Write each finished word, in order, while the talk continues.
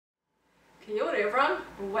Kia ora everyone,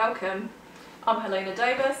 welcome. I'm Helena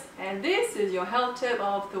Davis and this is your health tip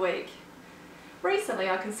of the week. Recently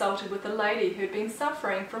I consulted with a lady who'd been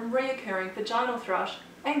suffering from reoccurring vaginal thrush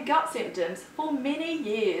and gut symptoms for many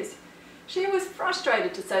years. She was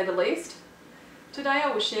frustrated to say the least. Today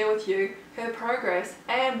I will share with you her progress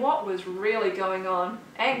and what was really going on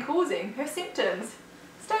and causing her symptoms.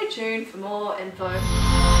 Stay tuned for more info.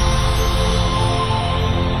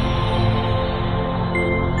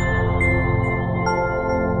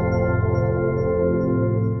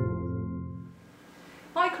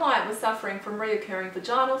 My client was suffering from reoccurring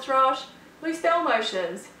vaginal thrush, loose bowel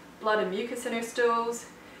motions, blood and mucus in her stools,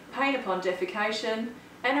 pain upon defecation,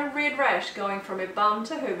 and a red rash going from her bum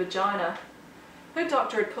to her vagina. Her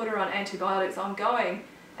doctor had put her on antibiotics ongoing,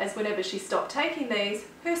 as whenever she stopped taking these,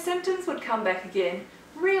 her symptoms would come back again,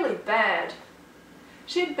 really bad.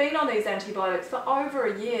 She had been on these antibiotics for over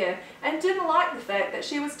a year and didn't like the fact that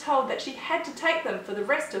she was told that she had to take them for the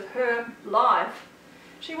rest of her life.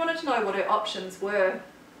 She wanted to know what her options were.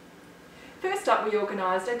 First up, we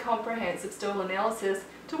organised a comprehensive stool analysis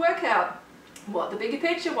to work out what the bigger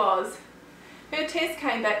picture was. Her test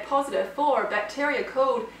came back positive for a bacteria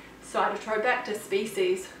called Citrobacter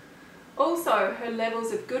species. Also, her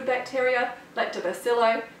levels of good bacteria,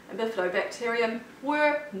 lactobacilli and bifidobacterium,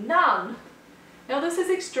 were none. Now this is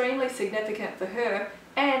extremely significant for her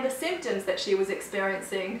and the symptoms that she was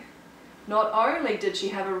experiencing. Not only did she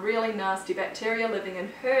have a really nasty bacteria living in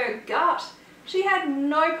her gut, she had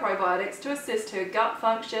no probiotics to assist her gut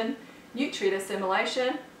function, nutrient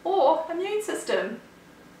assimilation, or immune system.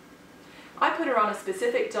 I put her on a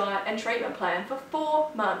specific diet and treatment plan for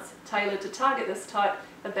 4 months, tailored to target this type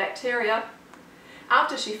of bacteria.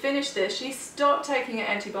 After she finished this, she stopped taking her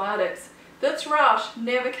antibiotics. The thrush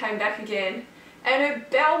never came back again, and her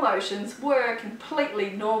bowel motions were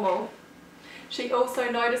completely normal. She also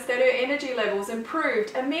noticed that her energy levels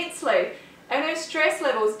improved immensely and her stress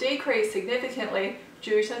levels decreased significantly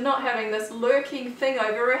due to not having this lurking thing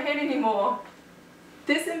over her head anymore.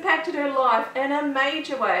 This impacted her life in a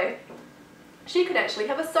major way. She could actually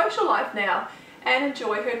have a social life now and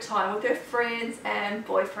enjoy her time with her friends and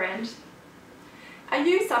boyfriend. Are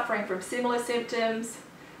you suffering from similar symptoms?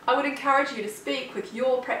 I would encourage you to speak with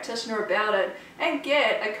your practitioner about it and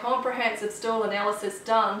get a comprehensive stool analysis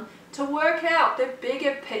done to work out the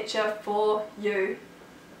bigger picture for you.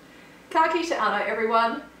 Ka kite anō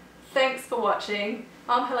everyone, thanks for watching.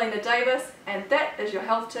 I'm Helena Davis and that is your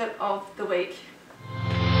health tip of the week.